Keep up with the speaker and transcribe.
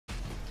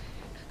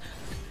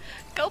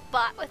Go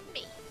bot with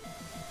me.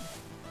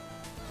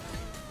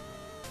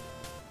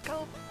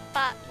 Go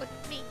bot with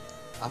me.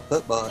 I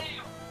put bot.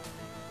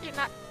 You're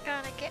not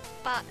gonna get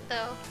bot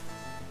though.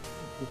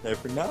 You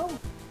never know.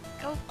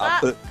 Go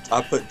bot.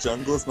 I put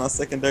jungle as my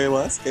secondary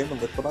last game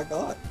and look what I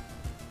got.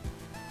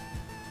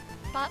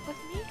 Bot with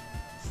me?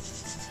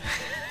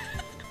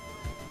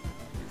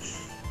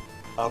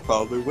 I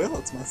probably will.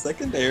 It's my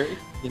secondary.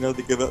 You know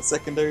they give out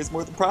secondaries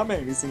more than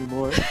primaries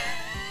anymore. Are you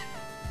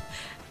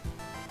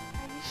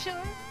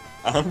sure?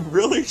 I'm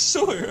really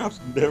sure. I've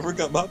never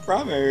got my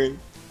primary.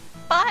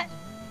 Bot?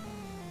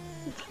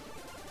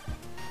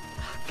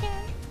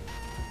 Okay.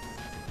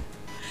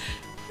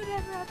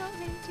 Whatever, I don't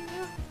need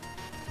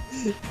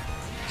you.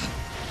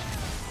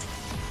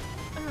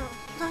 Oh,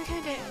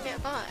 okay,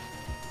 get bot.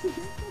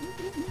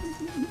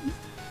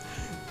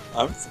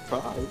 I'm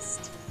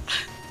surprised.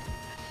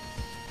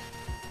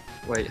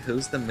 Wait,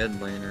 who's the mid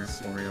laner,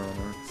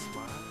 Oriana?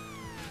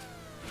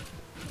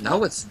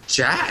 No, it's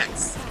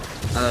Jax!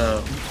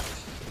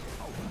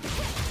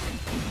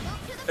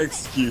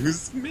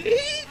 Excuse me?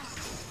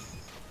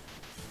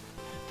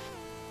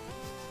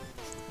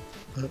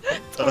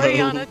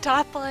 Oriana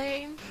top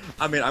lane.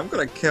 I mean, I'm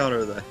gonna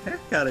counter the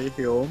heck out of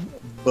him,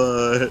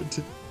 but...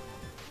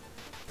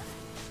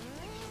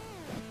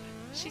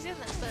 She's in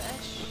that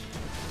bush.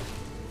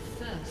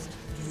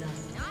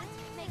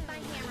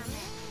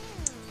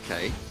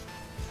 Okay.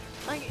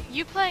 Like,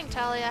 you playing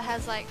Talia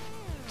has like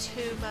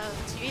 2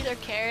 modes. You either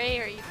carry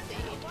or you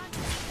feed.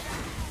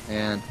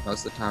 And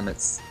most of the time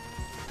it's...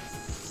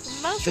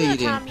 Most feeding. of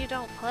the time you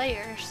don't play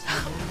her, so...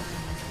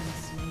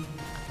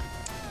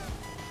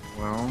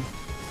 Well...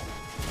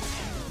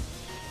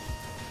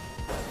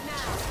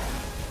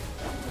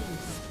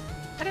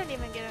 I didn't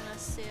even get an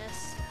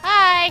assist.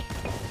 Hi!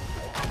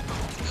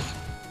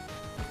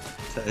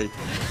 Okay.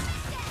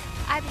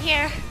 I'm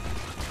here.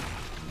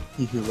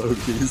 You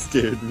low-key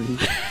scared me.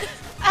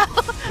 Ow!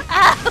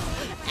 Ow!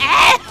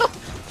 Ow!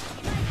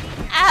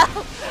 Ow!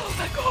 Oh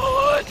my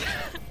god!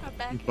 I'm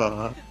back.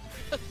 Bye.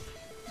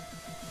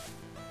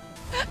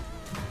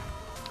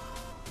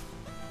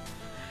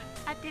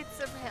 I did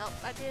some help.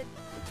 I did.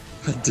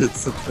 I did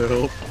some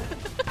help.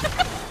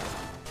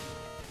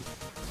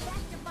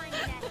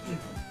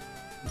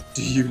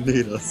 Do you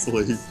need a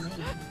sleep?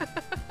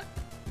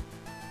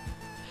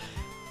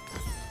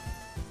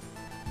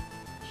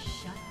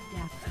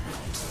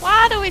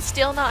 Why do we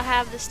still not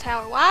have this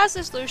tower? Why is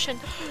this Lucian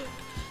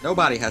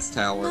Nobody has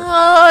tower.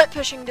 not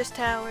pushing this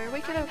tower?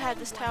 We could have had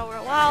this tower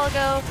a while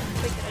ago.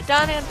 We could have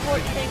done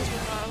important things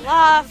with our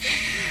life.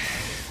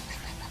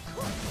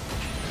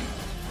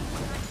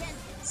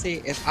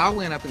 See, if I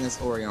went up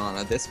against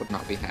Oriana, this would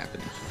not be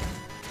happening.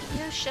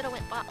 You should have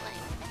went bot lane.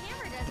 The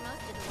hammer does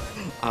most of the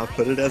work. I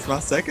put it as my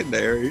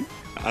secondary.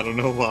 I don't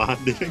know why I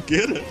didn't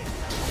get it.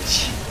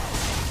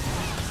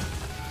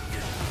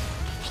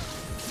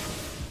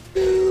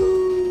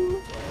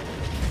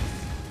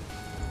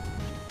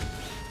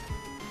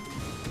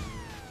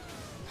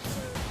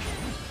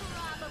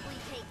 Probably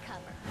take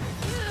cover.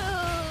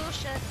 You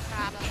should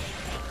probably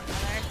take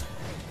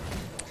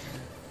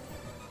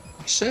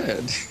I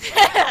should.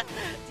 cover.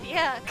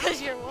 Yeah,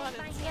 because you're 1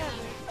 and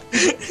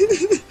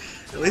 7.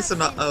 At least I'm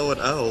not 0 and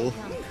 0.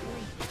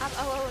 I'm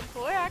 0 and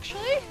 4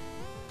 actually.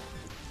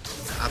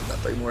 I've got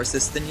 3 more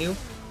assists than you.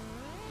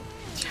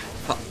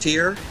 Top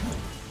tier.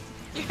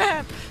 You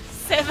have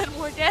 7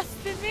 more deaths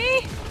than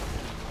me.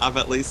 I've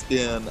at least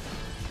been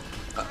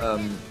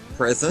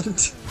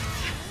present.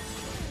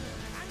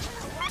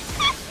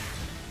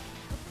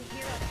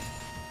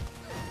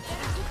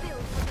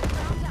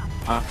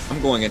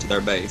 I'm going into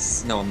their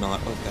base. No, I'm not.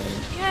 Okay.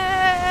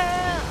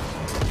 Yeah.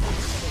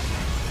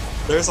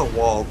 There's a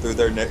wall through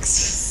their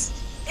nexus.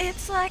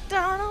 It's like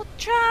Donald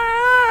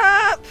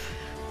Trump.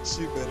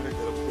 She better get a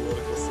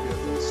political skill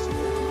next year.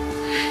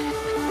 I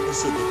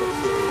should look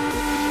up there.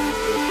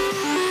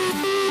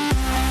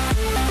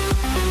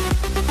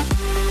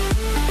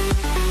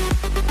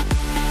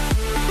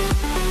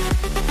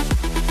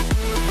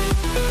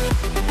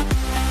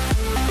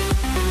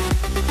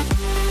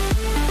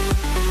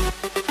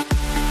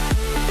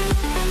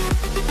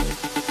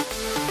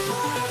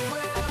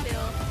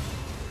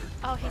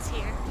 Oh, he's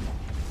here.